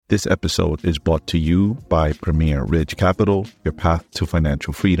This episode is brought to you by Premier Ridge Capital. Your path to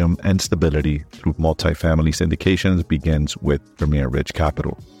financial freedom and stability through multifamily syndications begins with Premier Ridge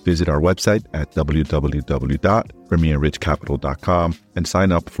Capital. Visit our website at www.premierridgecapital.com and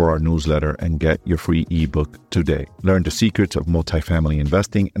sign up for our newsletter and get your free ebook today. Learn the secrets of multifamily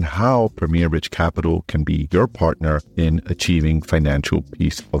investing and how Premier Ridge Capital can be your partner in achieving financial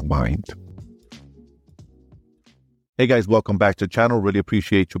peace of mind. Hey guys, welcome back to the channel. Really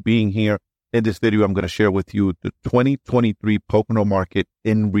appreciate you being here. In this video, I'm going to share with you the 2023 Pocono market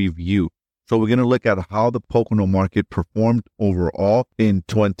in review. So we're going to look at how the Pocono market performed overall in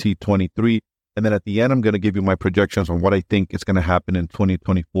 2023. And then at the end, I'm going to give you my projections on what I think is going to happen in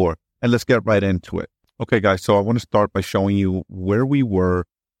 2024. And let's get right into it. Okay, guys, so I want to start by showing you where we were.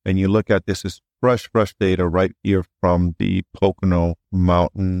 And you look at this is fresh data right here from the Pocono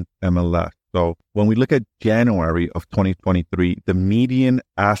Mountain MLS. So when we look at January of 2023, the median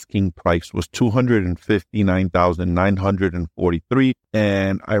asking price was $259,943.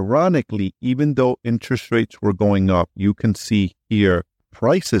 And ironically, even though interest rates were going up, you can see here,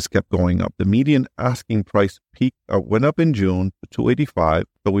 prices kept going up. The median asking price went up in June to 285.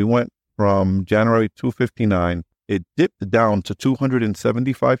 So we went from January 259. It dipped down to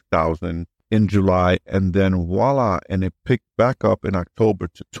 275,000 in July. And then voila, and it picked back up in October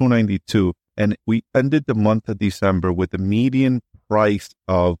to 292. And we ended the month of December with a median price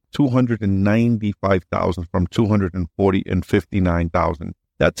of $295,000 from $240,000 and $59,000.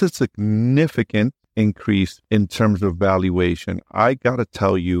 That's a significant increase in terms of valuation. I got to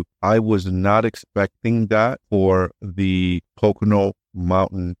tell you, I was not expecting that for the Pocono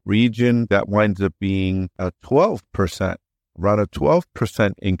Mountain region. That winds up being a 12%, around a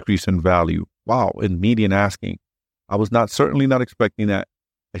 12% increase in value. Wow, in median asking. I was certainly not expecting that.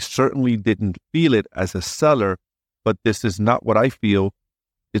 I certainly didn't feel it as a seller, but this is not what I feel.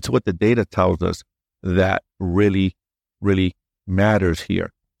 It's what the data tells us that really, really matters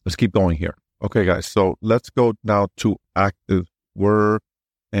here. Let's keep going here. Okay, guys. So let's go now to active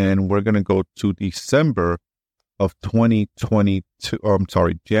and we're going to go to December of 2022.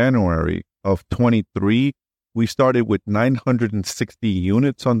 January of 23. We started with 960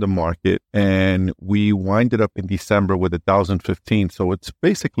 units on the market, and we winded up in December with 1,015. So it's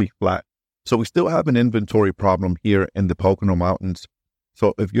basically flat. So we still have an inventory problem here in the Pocono Mountains.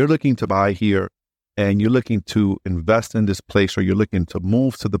 So if you're looking to buy here and you're looking to invest in this place, or you're looking to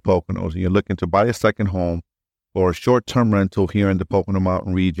move to the Poconos and you're looking to buy a second home or a short-term rental here in the Pocono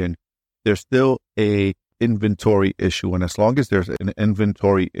Mountain region, there's still a inventory issue. And as long as there's an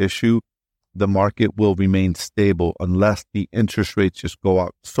inventory issue, the market will remain stable unless the interest rates just go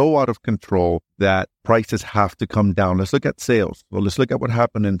so out of control that prices have to come down. Let's look at sales. Well, let's look at what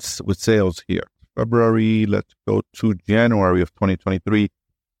happened with sales here. February, let's go to January of 2023.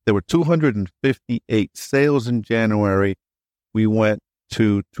 There were 258 sales in January. We went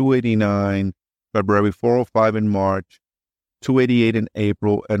to 289, February, 405 in March, 288 in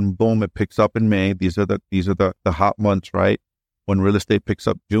April, and boom, it picks up in May. These are the hot months, right? When real estate picks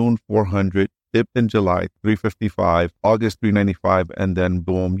up, June 400, dipped in July 355, August 395, and then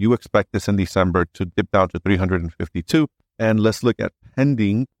boom, you expect this in December to dip down to 352. And let's look at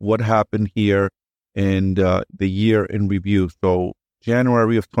pending, what happened here in the year in review. So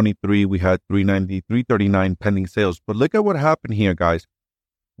January of 23, we had 339 pending sales. But look at what happened here, guys.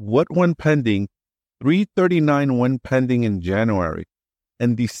 What went pending? 339 went pending in January.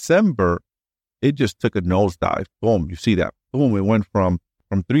 In December, it just took a nosedive. Boom, you see that. Boom, it went from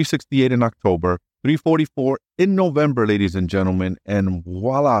 368 in October, 344 in November, ladies and gentlemen, and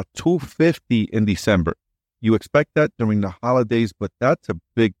voila, 250 in December. You expect that during the holidays, but that's a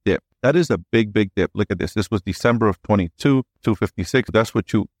big dip. That is a big dip. Look at this. This was December of 22, 256. That's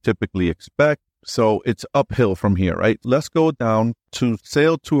what you typically expect. So it's uphill from here, right? Let's go down to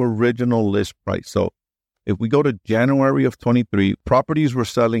sale to original list price. So if we go to January of 23, properties were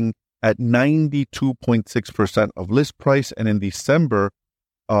selling at 92.6% of list price. And in December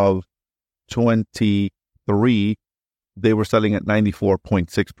of 23, they were selling at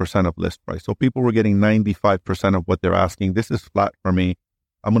 94.6% of list price. So people were getting 95% of what they're asking. This is flat for me.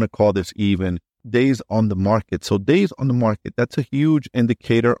 I'm going to call this even. Days on the market. So days on the market, that's a huge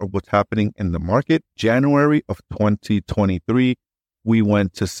indicator of what's happening in the market. January of 2023, we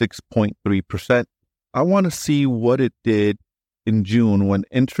went to 6.3%. I want to see what it did in June when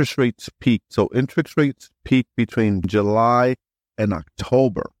interest rates peaked. So interest rates peaked between July and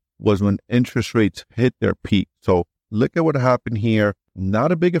October was when interest rates hit their peak. So look at what happened here.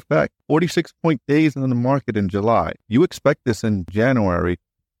 Not a big effect. 46 days in the market in July. You expect this in January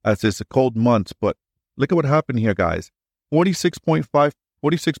as it's a cold month, but look at what happened here, guys. 46.5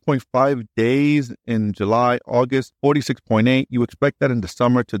 46.5 days in July, August, 46.8. You expect that in the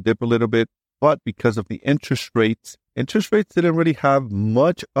summer to dip a little bit, but because of the interest rates didn't really have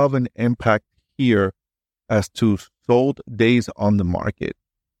much of an impact here as to sold days on the market.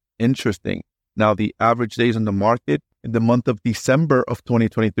 Interesting. Now, the average days on the market in the month of December of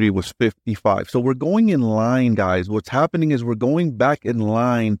 2023 was 55. So we're going in line, guys. What's happening is we're going back in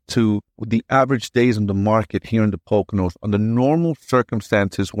line to the average days on the market here in the Poconos. Under normal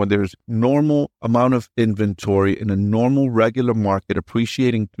circumstances, when there's normal amount of inventory in a normal regular market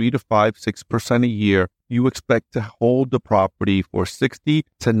appreciating 3 to 5, 6% a year, you expect to hold the property for 60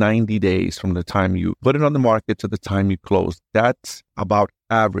 to 90 days from the time you put it on the market to the time you close. That's about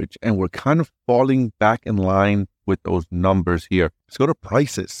average. And we're kind of falling back in line with those numbers here. Let's go to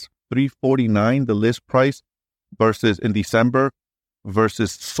prices. $349, the list price, versus in December,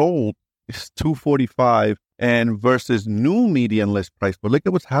 versus sold is $245, and versus new median list price. But look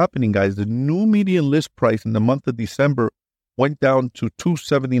at what's happening, guys. The new median list price in the month of December went down to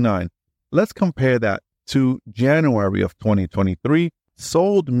 $279. Let's compare that to January of 2023.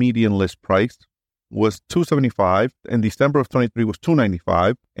 Sold median list price was $275. In December of 23 was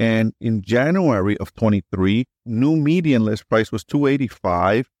 $295. And in January of 23, new median list price was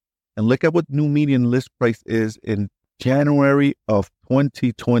 $285. And look at what new median list price is in January of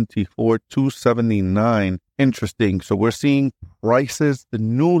 2024, $279. Interesting. So we're seeing prices, the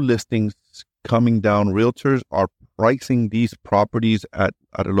new listings coming down. Realtors are pricing these properties at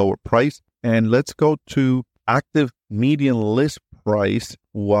a lower price. And let's go to active median list price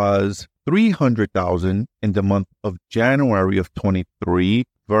was $300,000 in the month of January of 23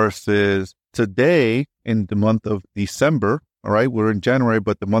 versus today in the month of December. All right, we're in January,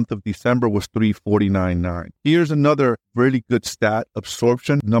 but the month of December was $349.9. Here's another really good stat: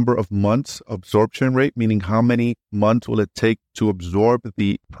 absorption, number of months, absorption rate, meaning how many months will it take to absorb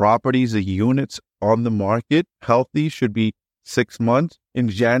the properties, the units on the market. Healthy should be 6 months. In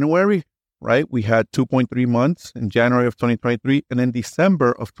January, right, we had 2.3 months in January of 2023. And in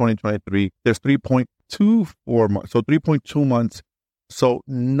December of 2023, there's 3.24 months. So 3.2 months. So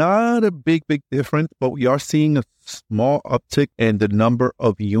not a big difference, but we are seeing a small uptick in the number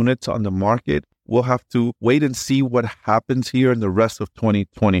of units on the market. We'll have to wait and see what happens here in the rest of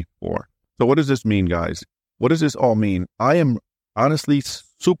 2024. So what does this mean, guys? What does this all mean? I am honestly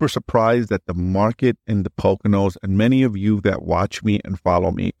super surprised that the market in the Poconos, and many of you that watch me and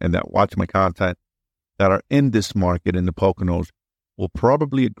follow me and that watch my content that are in this market in the Poconos will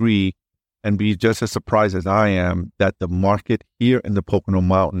probably agree and be just as surprised as I am that the market here in the Pocono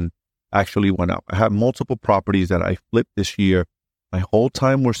Mountain actually went up. I have multiple properties that I flipped this year. My hold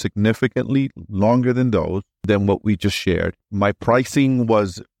time were significantly longer than what we just shared. My pricing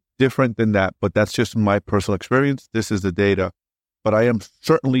was different than that, but that's just my personal experience. This is the data. But I am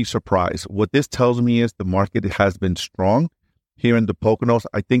certainly surprised. What this tells me is the market has been strong here in the Poconos.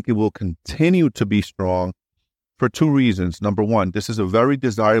 I think it will continue to be strong for two reasons. Number one, this is a very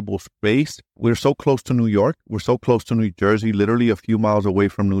desirable space. We're so close to New York. We're so close to New Jersey, literally a few miles away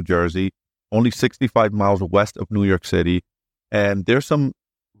from New Jersey, only 65 miles west of New York City. And there's some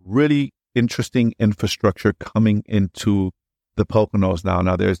really interesting infrastructure coming into the Poconos now.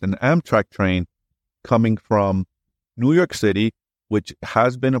 Now, there's an Amtrak train coming from New York City, which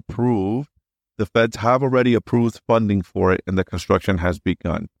has been approved. The feds have already approved funding for it, and the construction has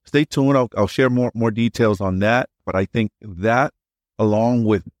begun. Stay tuned. I'll share more details on that. But I think that, along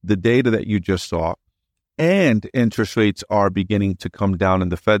with the data that you just saw, and interest rates are beginning to come down,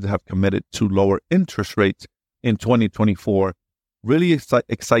 and the feds have committed to lower interest rates in 2024, really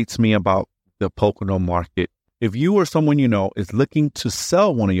excites me about the Pocono market. If you or someone you know is looking to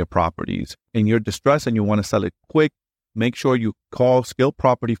sell one of your properties and you're distressed and you want to sell it quick, make sure you call Skilled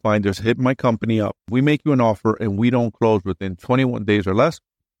Property Finders, hit my company up. We make you an offer and we don't close within 21 days or less.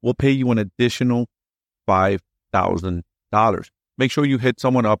 We'll pay you an additional $5,000. Make sure you hit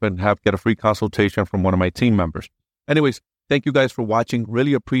someone up and get a free consultation from one of my team members. Anyways, thank you guys for watching.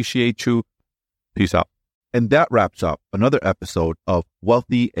 Really appreciate you. Peace out. And that wraps up another episode of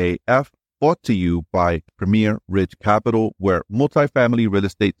Wealthy AF, brought to you by Premier Ridge Capital, where multifamily real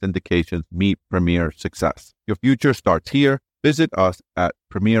estate syndications meet premier success. Your future starts here. Visit us at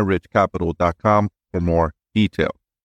premierridgecapital.com for more details.